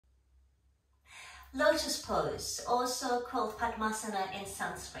Lotus Pose, also called Padmasana in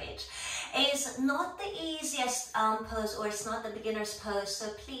Sanskrit, is not the easiest pose, or it's not the beginner's pose. So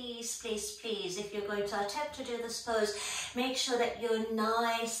please, please, please, if you're going to attempt to do this pose, make sure that you're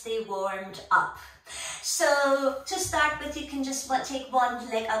nicely warmed up. So to start with, you can just take one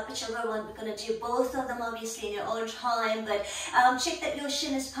leg up, whichever one. We're going to do both of them obviously in your own time, but check that your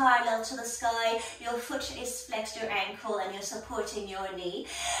shin is parallel to the sky, your foot is flexed, your ankle, and you're supporting your knee.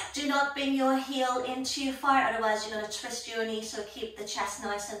 Do not bring your heel in too far, otherwise you're going to twist your knee, so keep the chest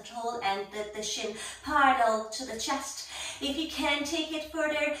nice and tall and the shin parallel to the chest. If you can take it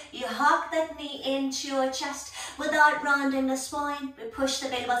further, you hug that knee into your chest without rounding the spine. We push the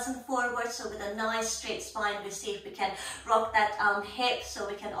belly button forward, so with a nice straight spine, we see if we can rock that hip, so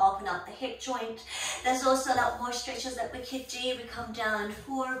we can open up the hip joint. There's also a lot more stretches that we could do. We come down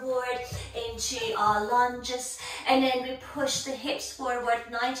forward into our lunges, and then we push the hips forward,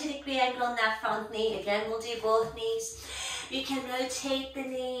 90-degree angle on that front knee. Again, we'll do both knees. You can rotate the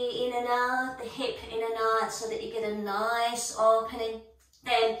knee in and out, the hip in and out, so that you get a nice opening.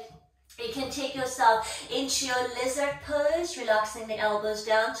 Then you can take yourself into your lizard pose, relaxing the elbows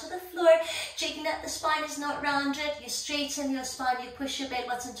down to the floor, checking that the spine is not rounded. You straighten your spine, you push your belly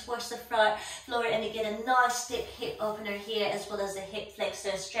button towards the floor, and you get a nice deep hip opener here, as well as the hip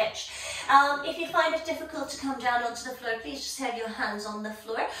flexor stretch. If you find it difficult to come down onto the floor, please just have your hands on the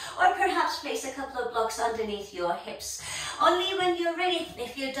floor, or perhaps place a couple of blocks underneath your hips. Only when you're ready,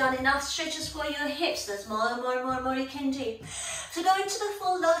 if you've done enough stretches for your hips, there's more you can do. So go into the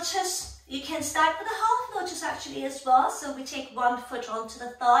full lotus. You can start with a half lotus actually as well. So we take one foot onto the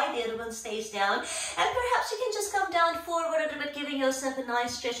thigh, the other one stays down. And perhaps you can just come down forward a little bit, giving yourself a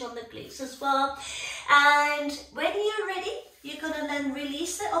nice stretch on the glutes as well. And when you're ready, you're going to then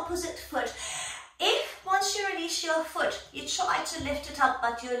release the opposite foot. If once you release your foot, you try to lift it up,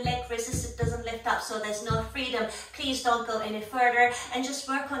 but your leg resists, it doesn't lift up, so there's no freedom, please don't go any further and just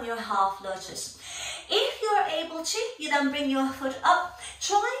work on your half lotus. If you're able to, you then bring your foot up,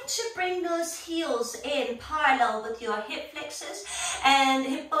 trying to bring those heels in parallel with your hip flexors and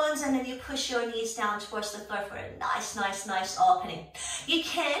hip bones, and then you push your knees down towards the floor for a nice opening. You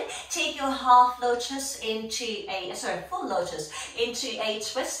can take your half lotus into a, full lotus into a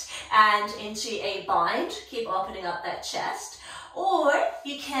twist and into a bind. Keep opening up that chest. Or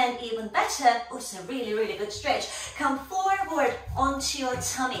you can, even better, it's a really good stretch, come forward onto your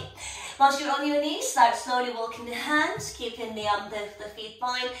tummy. Once you're on your knees, start slowly walking the hands, keeping the feet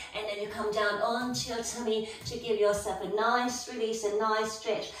bind, and then you come down onto your tummy to give yourself a nice release, a nice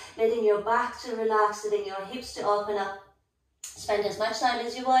stretch, letting your back to relax, letting your hips to open up. Spend as much time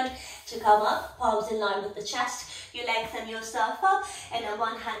as you want to come up, palms in line with the chest. You lengthen yourself up, and then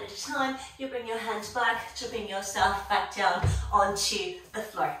one hand at a time, you bring your hands back to bring yourself back down onto the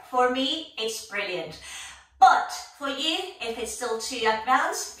floor. For me, it's brilliant. But for you, if it's still too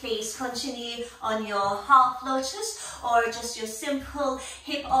advanced, please continue on your half lotus or just your simple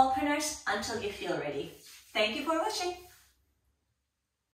hip openers until you feel ready. Thank you for watching.